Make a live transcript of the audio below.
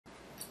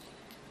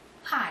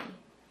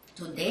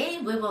Today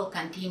we will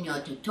continue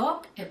to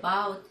talk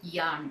about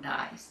yarn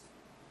dyes.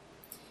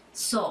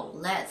 So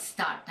let's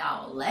start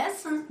our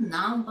lesson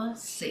number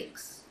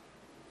 6.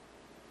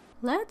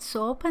 Let's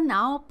open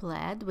our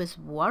plaid with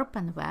warp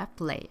and weft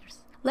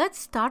layers. Let's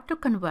start to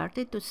convert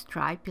it to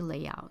stripy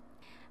layout.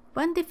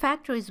 When the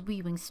factory is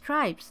weaving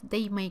stripes,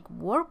 they make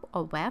warp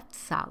or weft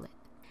solid.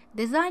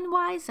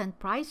 Design-wise and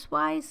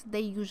price-wise,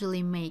 they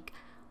usually make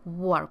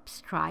warp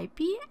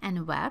stripy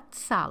and weft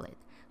solid.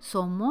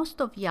 So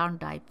most of yarn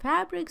dye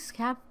fabrics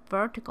have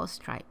vertical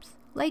stripes,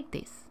 like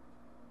this.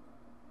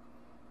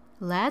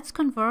 Let's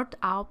convert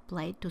our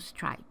plaid to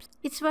stripes.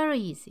 It's very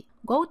easy.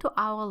 Go to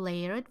our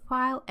layered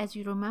file. As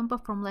you remember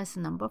from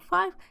lesson number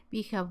 5,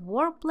 we have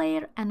warp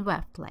layer and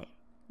weft layer.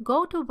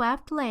 Go to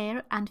weft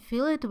layer and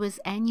fill it with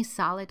any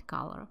solid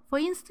color. For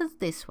instance,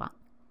 this one.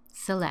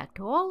 Select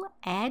all,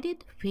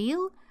 edit,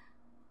 fill.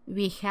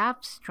 We have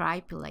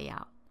stripy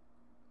layout.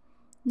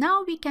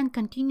 Now we can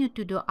continue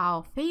to do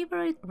our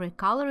favorite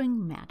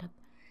recoloring method.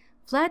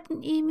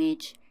 Flatten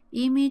image,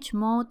 image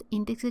mode,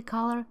 index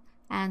color,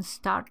 and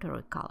start to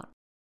recolor.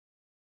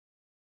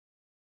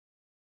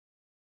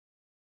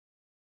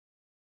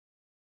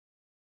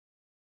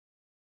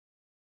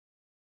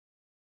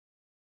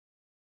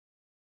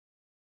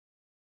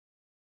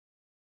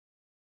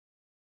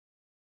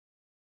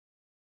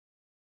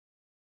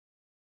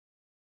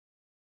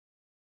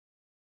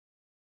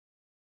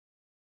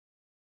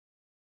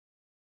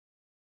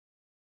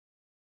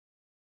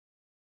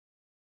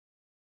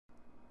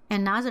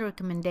 Another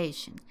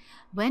recommendation: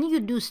 when you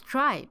do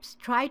stripes,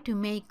 try to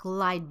make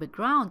light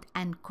background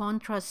and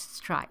contrast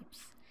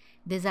stripes.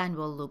 Design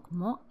will look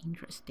more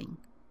interesting.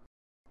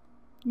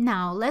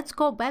 Now let's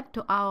go back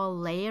to our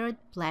layered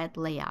plaid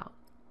layout.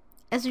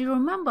 As you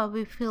remember,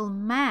 we fill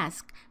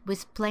mask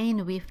with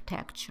plain weave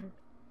texture.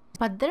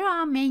 But there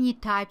are many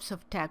types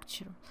of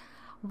texture.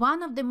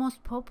 One of the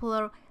most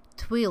popular,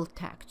 TWILL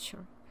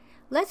texture.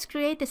 Let's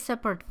create a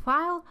separate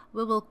file.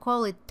 We will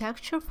call it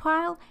texture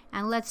file,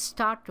 and let's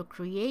start to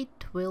create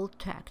TWILL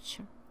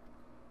texture.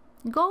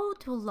 Go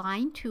to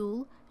line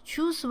tool,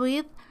 choose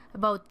width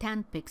about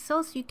 10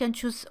 pixels. You can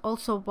choose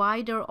also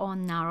wider or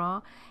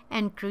narrow,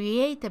 and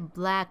create a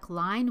black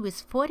line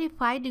with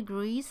 45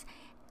 degrees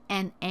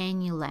and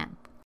any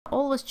length.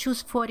 Always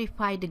choose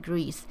 45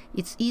 degrees.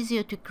 It's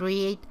easier to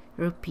create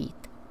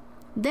repeat.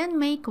 Then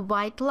make a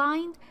white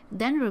line,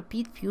 then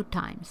repeat few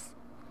times.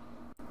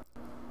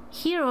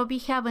 Here we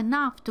have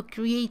enough to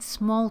create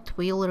small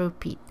TWILL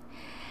repeat.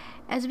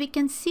 As we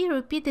can see,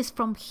 repeat is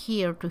from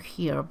here to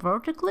here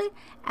vertically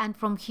and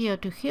from here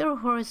to here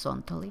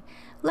horizontally.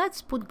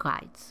 Let's put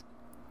guides.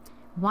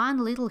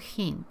 One little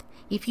hint: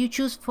 if you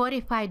choose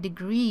 45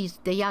 degrees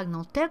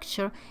diagonal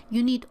texture,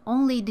 you need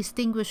only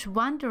distinguish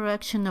one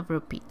direction of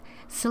repeat.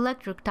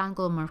 Select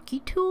rectangular marquee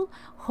tool,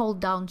 hold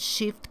down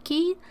Shift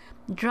key,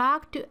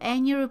 drag to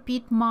any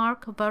repeat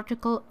mark,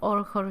 vertical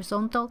or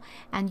horizontal,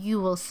 and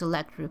you will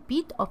select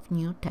repeat of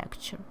new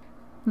texture.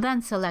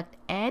 Then select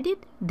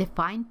Edit,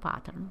 Define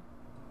Pattern.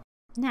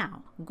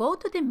 Now go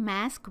to the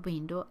mask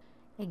window.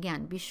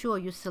 Again, be sure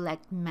you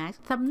select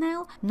mask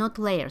thumbnail, not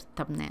layer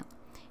thumbnail.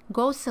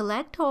 Go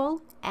select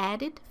all,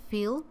 edit,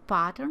 fill,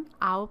 pattern,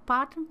 our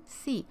pattern.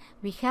 See,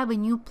 we have a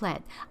new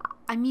plaid.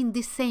 I mean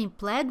the same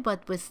plaid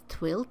but with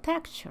TWILL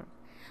texture.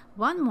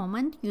 One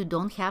moment, you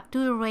don't have to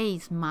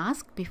erase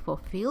mask before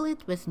fill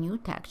it with new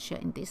texture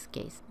in this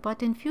case.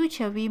 But in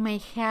future we may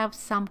have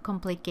some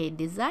complicated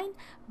design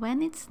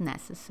when it's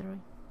necessary.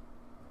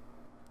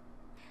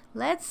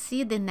 Let's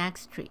see the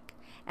next trick.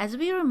 As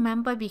we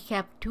remember, we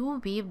have two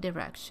weave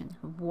directions,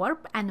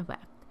 warp and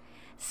weft.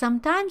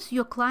 Sometimes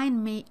your client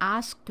may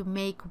ask to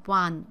make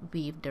one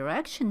weave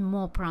direction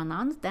more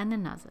pronounced than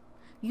another.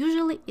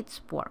 Usually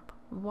it's warp.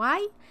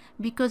 Why?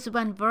 Because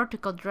when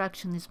vertical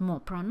direction is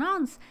more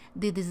pronounced,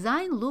 the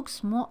design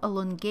looks more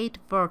elongate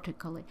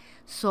vertically,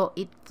 so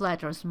it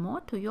flatters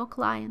more to your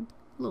client.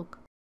 Look.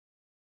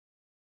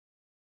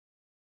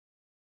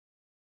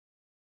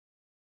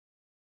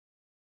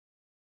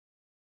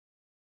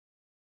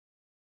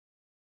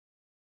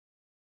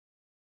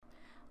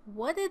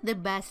 What is the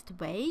best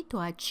way to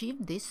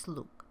achieve this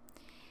look?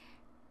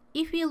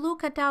 If we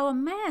look at our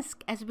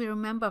mask, as we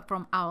remember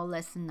from our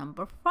lesson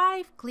number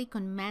 5, click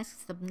on mask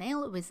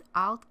thumbnail with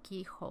Alt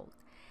key hold.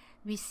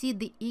 We see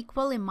the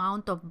equal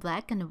amount of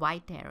black and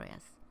white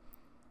areas.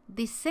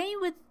 The same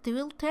with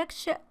TWILL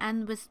texture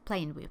and with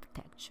plain weave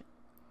texture.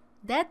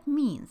 That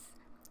means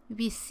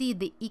we see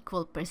the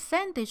equal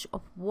percentage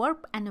of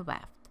warp and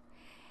weft.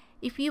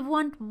 If we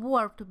want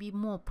warp to be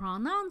more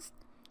pronounced,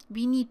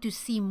 we need to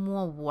see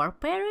more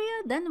warp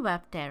area than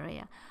weft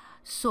area.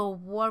 So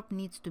warp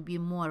needs to be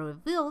more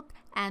revealed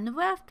and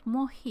weft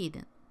more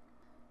hidden.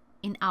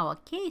 In our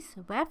case,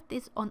 weft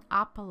is on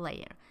upper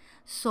layer,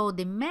 so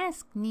the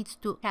mask needs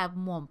to have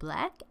more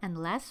black and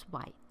less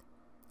white.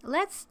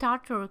 Let's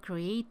start to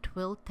recreate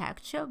TWILL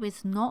texture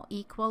with no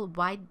equal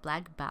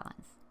white-black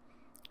balance.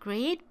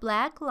 Create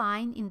black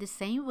line in the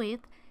same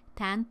width,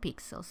 10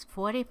 pixels,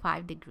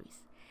 45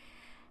 degrees.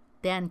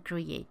 Then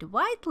create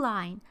white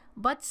line,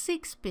 but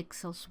 6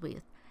 pixels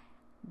width,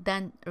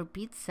 then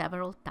repeat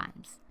several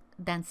times.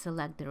 Then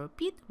select the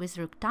repeat with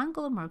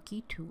rectangular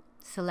marquee tool.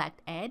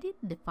 Select Edit,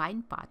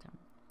 Define Pattern.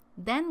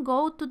 Then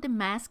go to the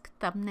mask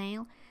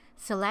thumbnail,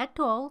 select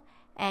all,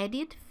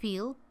 Edit,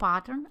 Fill,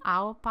 Pattern,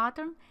 Our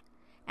Pattern,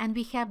 and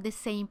we have the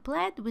same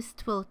plaid with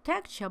twill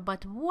texture,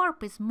 but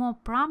warp is more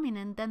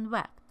prominent than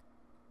weft.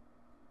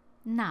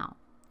 Now,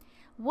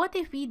 what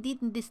if we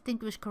didn't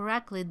distinguish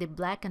correctly the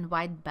black and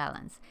white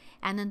balance,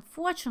 and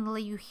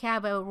unfortunately you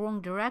have a wrong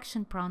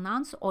direction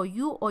pronounced, or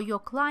you or your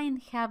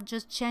client have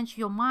just changed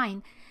your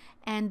mind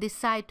and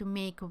decide to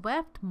make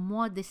weft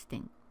more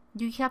distinct?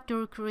 Do you have to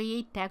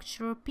recreate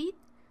texture repeat?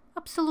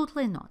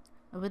 Absolutely not.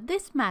 With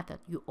this method,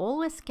 you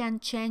always can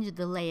change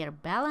the layer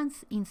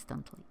balance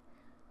instantly.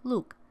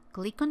 Look,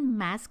 click on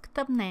Mask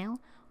Thumbnail,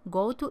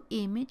 go to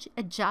Image,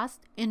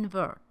 Adjust,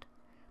 Invert.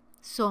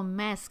 So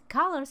mask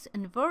colors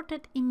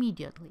inverted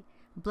immediately.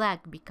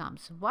 Black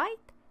becomes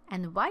white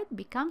and white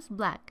becomes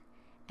black,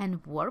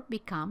 and warp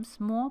becomes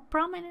more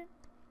prominent.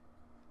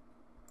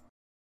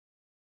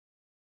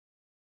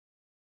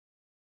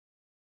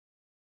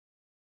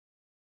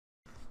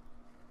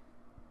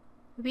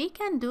 We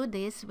can do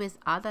this with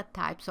other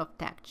types of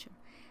texture.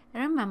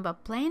 Remember,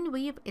 plain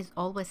weave is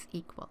always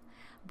equal,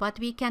 but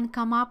we can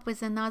come up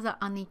with another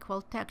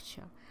unequal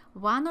texture.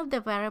 One of the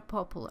very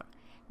popular.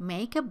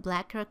 Make a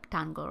black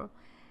rectangle,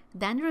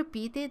 then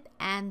repeat it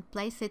and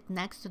place it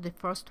next to the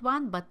first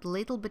one but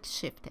little bit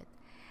shifted.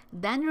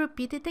 Then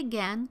repeat it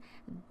again,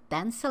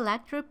 then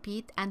select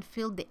repeat and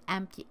fill the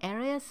empty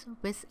areas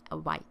with a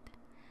white.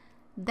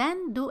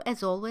 Then do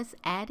as always,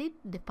 Edit,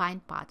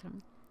 Define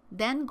Pattern.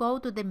 Then go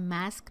to the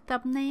mask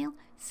thumbnail,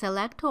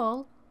 select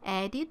all,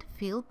 Edit,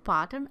 Fill,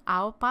 Pattern,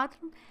 Our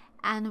Pattern,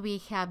 and we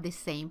have the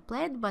same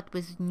plaid but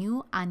with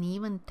new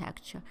uneven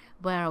texture,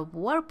 where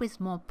warp is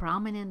more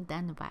prominent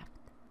than weft.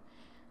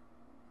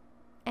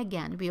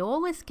 Again, we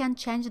always can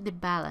change the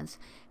balance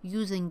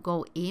using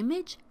Go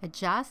Image,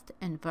 Adjust,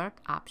 Invert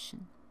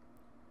option.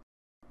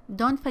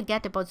 Don't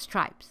forget about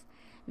stripes.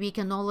 We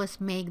can always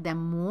make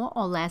them more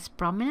or less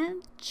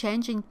prominent,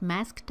 changing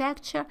mask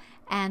texture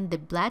and the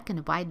black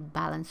and white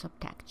balance of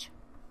texture.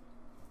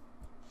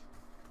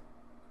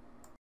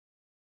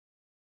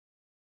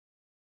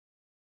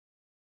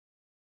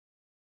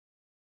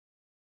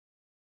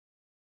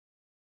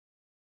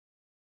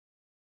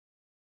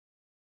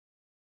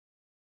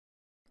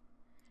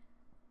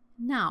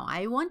 Now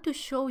I want to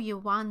show you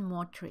one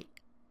more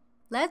trick.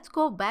 Let's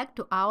go back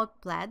to our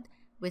plaid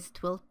with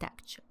twill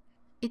texture.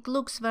 It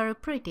looks very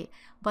pretty,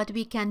 but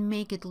we can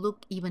make it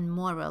look even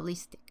more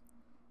realistic.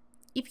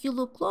 If you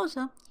look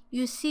closer,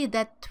 you see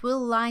that twill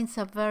lines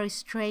are very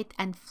straight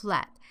and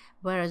flat,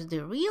 whereas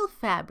the real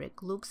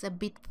fabric looks a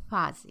bit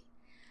fuzzy.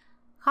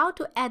 How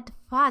to add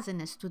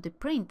fuzziness to the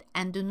print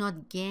and do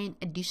not gain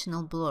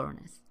additional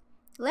blurriness?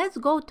 Let's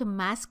go to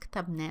Mask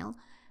Thumbnail,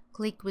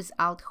 click with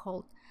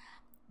Alt-Hold,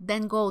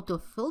 then go to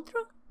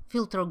Filter,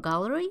 Filter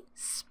Gallery,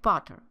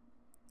 Spotter.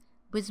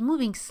 With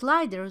moving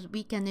sliders,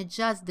 we can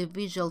adjust the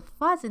visual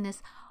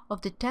fuzziness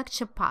of the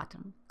texture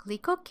pattern.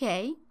 Click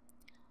OK.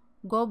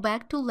 Go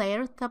back to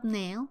Layer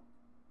Thumbnail.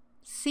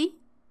 See?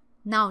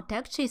 Now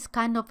texture is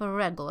kind of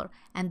irregular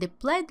and the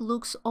plaid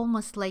looks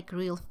almost like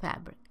real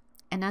fabric.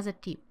 Another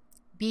tip.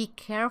 Be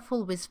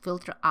careful with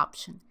filter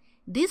option.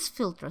 This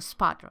filter,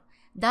 Spotter,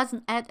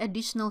 doesn't add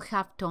additional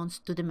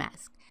halftones to the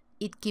mask.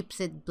 It keeps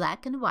it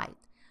black and white,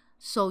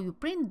 so your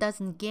print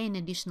doesn't gain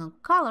additional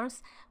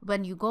colors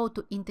when you go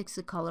to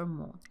intensity color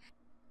mode,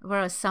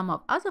 whereas some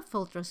of other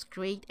filters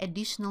create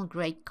additional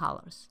gray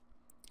colors.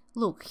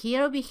 Look,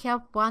 here we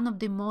have one of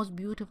the most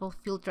beautiful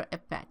filter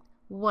effects,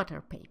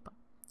 water paper.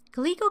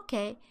 Click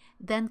OK,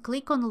 then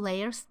click on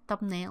Layers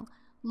Thumbnail.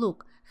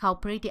 Look how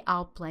pretty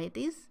our plaid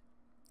is.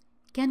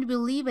 Can we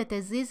leave it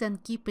as is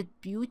and keep it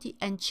beauty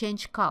and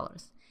change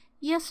colors?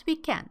 Yes, we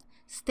can.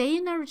 Stay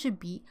in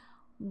RGB,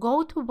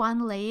 go to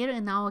one layer,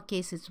 in our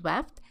case it's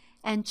Weft,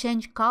 and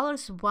change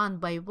colors one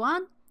by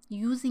one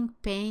using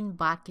Paint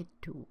Bucket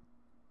tool.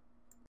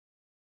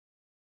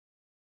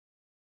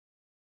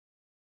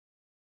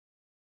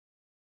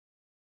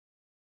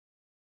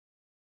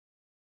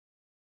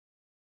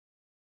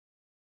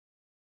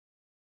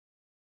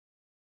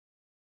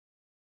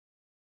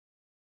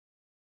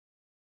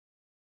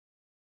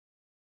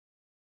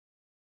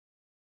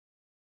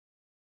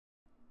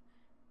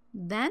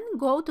 Then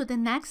go to the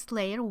next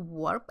layer,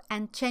 Warp,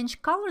 and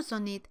change colors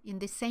on it in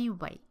the same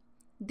way.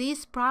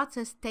 This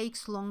process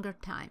takes longer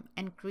time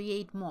and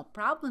create more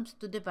problems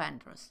to the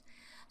vendors,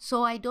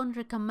 so I don't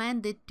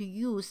recommend it to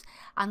use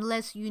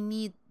unless you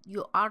need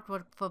your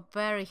artwork for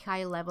very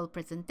high level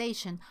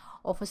presentation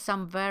or for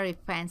some very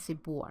fancy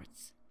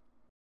boards.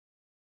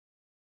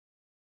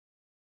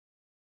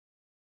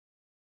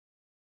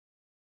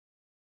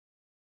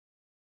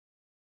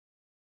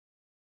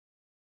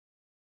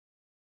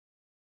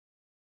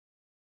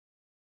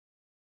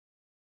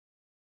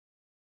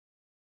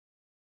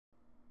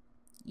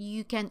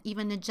 You can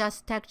even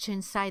adjust texture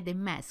inside the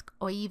mask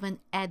or even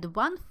add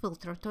one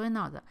filter to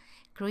another,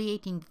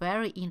 creating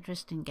very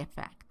interesting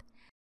effect.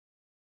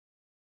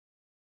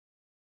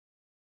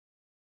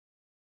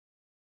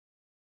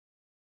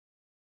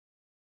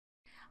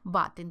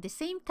 But in the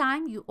same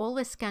time, you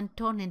always can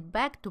turn it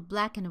back to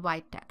black and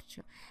white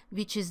texture,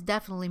 which is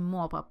definitely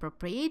more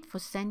appropriate for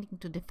sending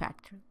to the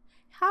factory.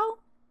 How?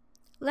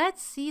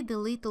 Let's see the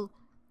little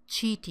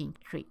cheating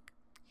trick.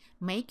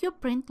 Make your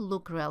print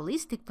look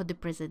realistic for the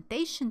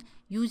presentation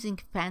using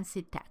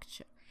fancy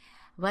texture.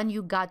 When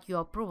you got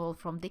your approval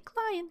from the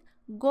client,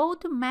 go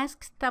to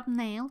Mask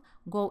Thumbnail,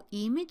 go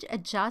Image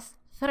Adjust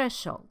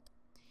Threshold.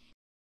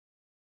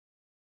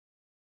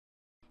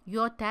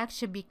 Your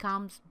texture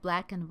becomes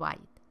black and white.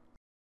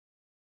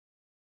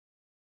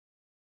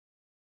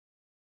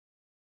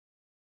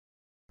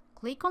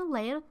 Click on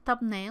Layer,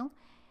 Thumbnail.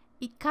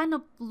 It kind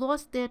of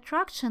lost the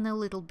attraction a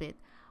little bit,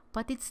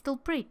 but it's still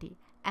pretty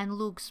and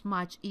looks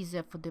much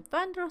easier for the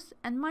vendors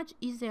and much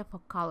easier for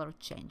color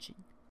changing.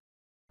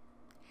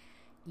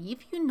 If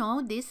you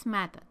know this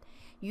method,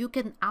 you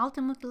can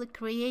ultimately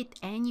create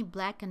any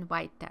black and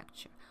white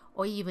texture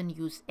or even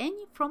use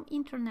any from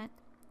internet.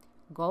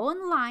 Go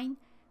online,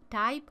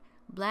 type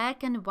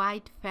black and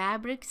white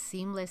fabric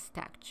seamless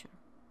texture.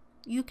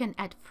 You can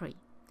add free,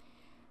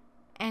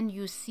 and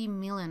you see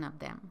million of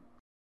them.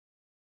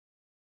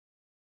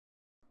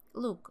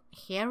 Look,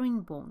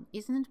 herringbone,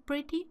 isn't it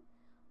pretty?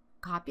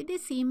 Copy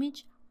this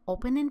image,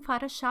 open in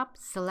Photoshop,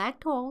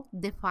 select all,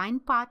 define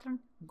pattern,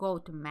 go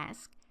to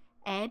Mask,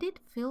 Edit,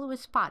 Fill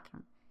with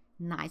Pattern.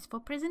 Nice for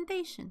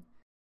presentation.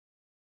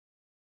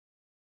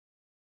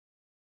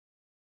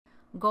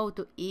 Go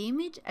to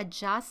Image,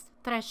 Adjust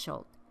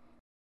Threshold.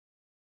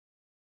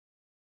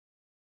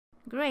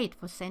 Great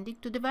for sending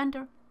to the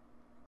vendor.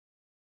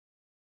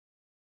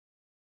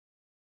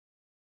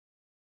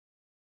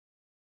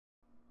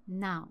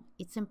 Now,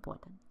 it's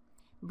important.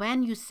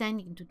 When you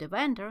send it to the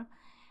vendor,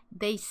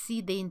 they see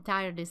the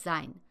entire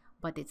design,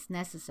 but it's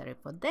necessary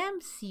for them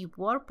to see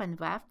warp and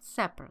weft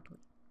separately.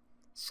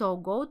 So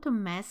go to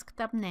Mask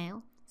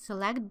Thumbnail,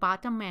 select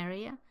bottom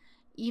area.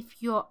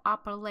 If your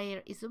upper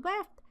layer is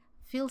weft,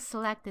 fill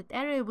selected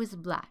area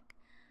with black.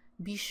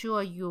 Be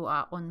sure you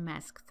are on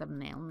Mask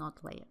Thumbnail,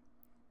 not layer.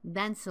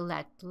 Then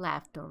select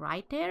left or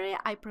right area,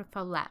 I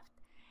prefer left,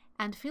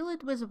 and fill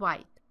it with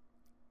white.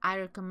 I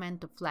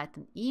recommend to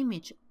flatten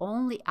image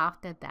only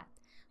after that,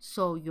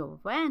 so your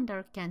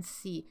vendor can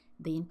see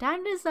the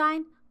entire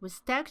design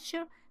with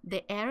texture,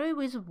 the area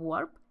with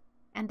warp,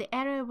 and the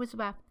area with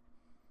weft.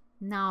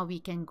 Now we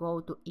can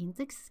go to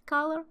index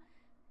color,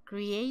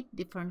 create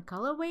different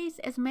colorways,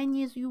 as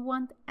many as you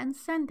want, and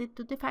send it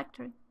to the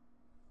factory.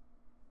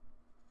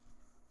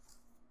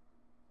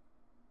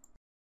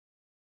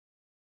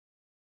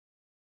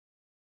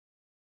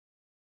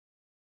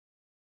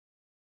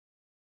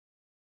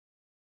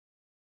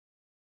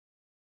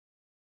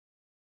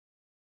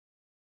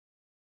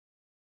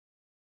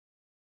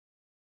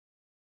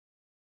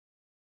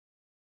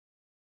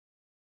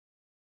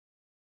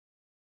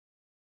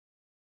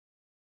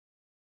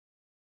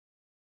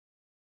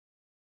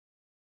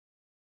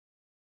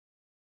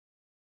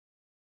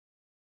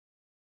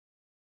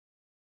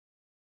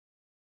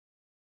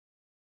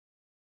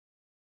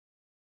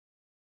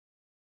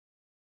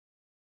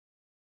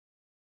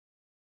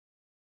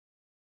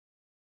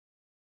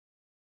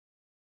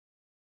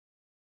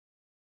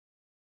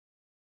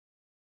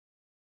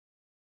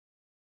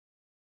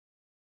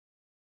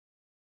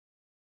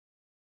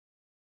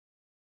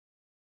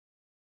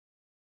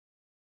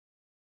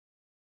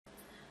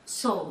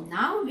 So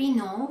now we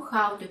know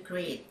how to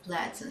create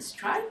plaids and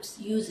stripes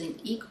using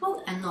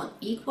equal and not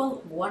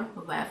equal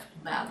warp-weft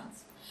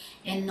balance,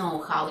 and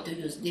know how to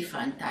use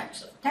different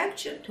types of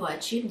texture to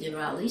achieve the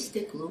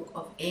realistic look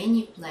of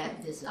any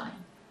plaid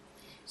design.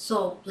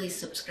 So please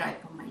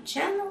subscribe to my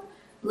channel,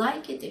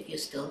 like it if you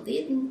still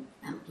didn't,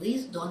 and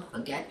please don't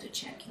forget to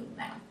check your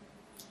bell.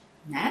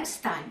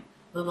 Next time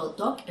we will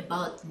talk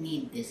about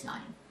knit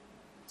design.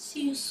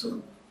 See you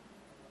soon.